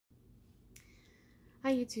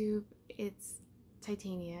Hi YouTube, it's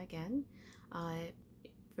Titania again.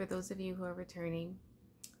 For those of you who are returning,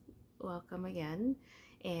 welcome again.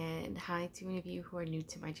 And hi to any of you who are new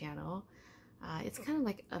to my channel. It's kind of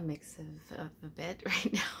like a mix of a bit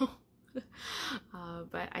right now.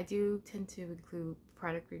 But I do tend to include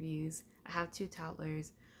product reviews. I have two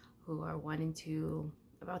toddlers who are 1 and 2,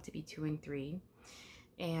 about to be 2 and 3.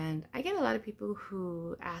 And I get a lot of people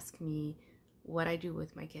who ask me what I do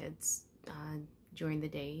with my kids during the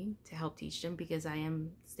day to help teach them, because I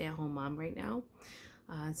am a stay-at-home mom right now.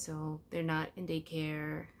 So they're not in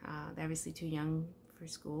daycare. They're obviously too young for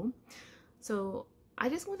school. So I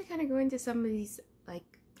just want to kind of go into some of these like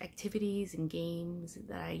activities and games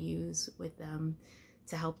that I use with them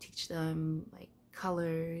to help teach them like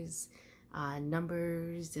colors,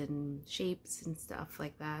 numbers and shapes and stuff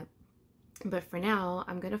like that. But for now,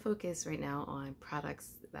 I'm going to focus right now on products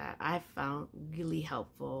that I've found really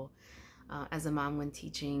helpful as a mom when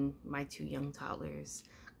teaching my 2 young toddlers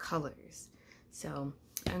colors. So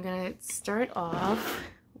I'm going to start off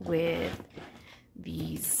with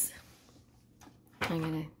these. I'm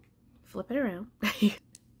going to flip it around.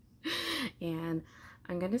 And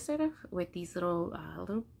I'm going to start off with these little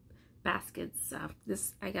baskets.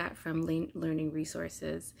 This I got from Learning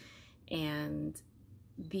Resources, and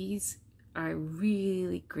these are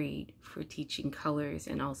really great for teaching colors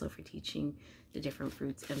and also for teaching the different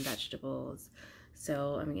fruits and vegetables.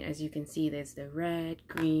 So I mean, as you can see, there's the red,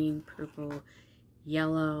 green, purple,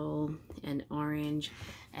 yellow, and orange,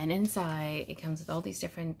 and inside it comes with all these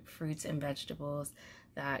different fruits and vegetables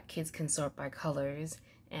that kids can sort by colors.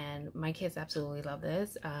 And my kids absolutely love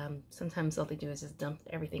this. Sometimes all they do is just dump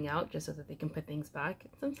everything out just so that they can put things back.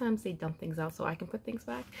 Sometimes they dump things out so I can put things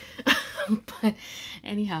back. But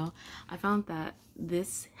anyhow, I found that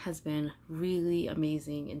this has been really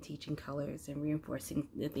amazing in teaching colors and reinforcing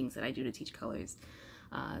the things that I do to teach colors.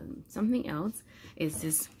 Something else is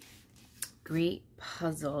this great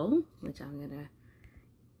puzzle, which I'm gonna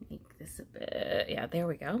make this a bit, yeah, there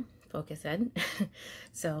we go, focus in.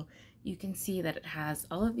 So you can see that it has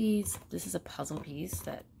all of these. This is a puzzle piece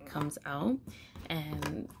that comes out,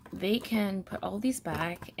 and they can put all these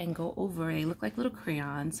back and go over. They look like little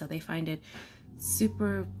crayons, so they find it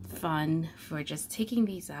super fun for just taking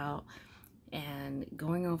these out and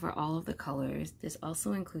going over all of the colors. This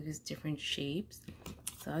also includes different shapes.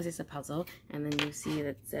 So as it's a puzzle, and then you see that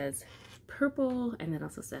it says purple, and it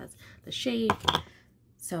also says the shape.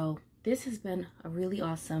 So this has been a really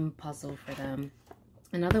awesome puzzle for them.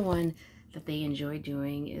 Another one that they enjoy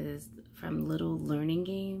doing is from Little Learning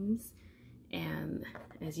Games, and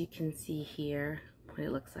as you can see here, what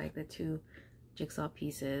it looks like, the 2 jigsaw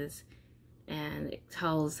pieces, and it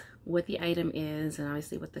tells what the item is and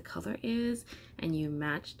obviously what the color is, and you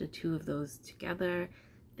match the 2 of those together.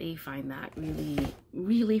 They find that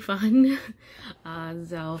really fun.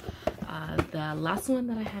 The last one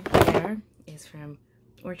that I have here is from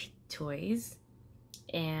Orchard Toys,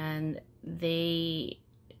 and they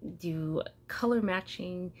do color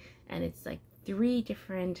matching, and it's like 3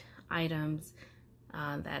 different items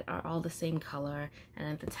that are all the same color, and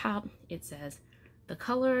at the top it says the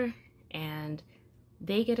color, and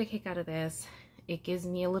they get a kick out of this. It gives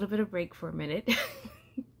me a little bit of break for a minute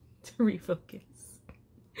to refocus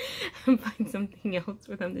and find something else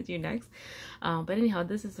for them to do next. But anyhow,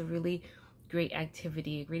 this is a really great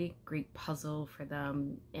activity, really great puzzle for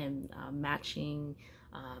them, and matching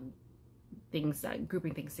things,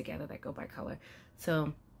 grouping things together that go by color.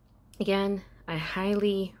 So again, I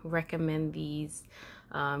highly recommend these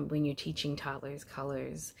when you're teaching toddlers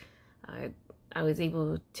colors. I was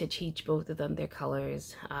able to teach both of them their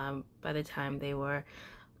colors by the time they were,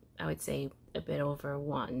 I would say, a bit over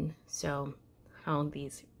 1. So I found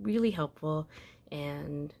these really helpful,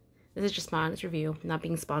 and this is just my honest review, not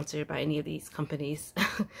being sponsored by any of these companies.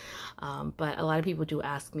 But a lot of people do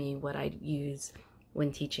ask me what I use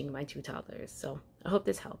when teaching my 2 toddlers. So I hope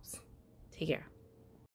this helps. Take care.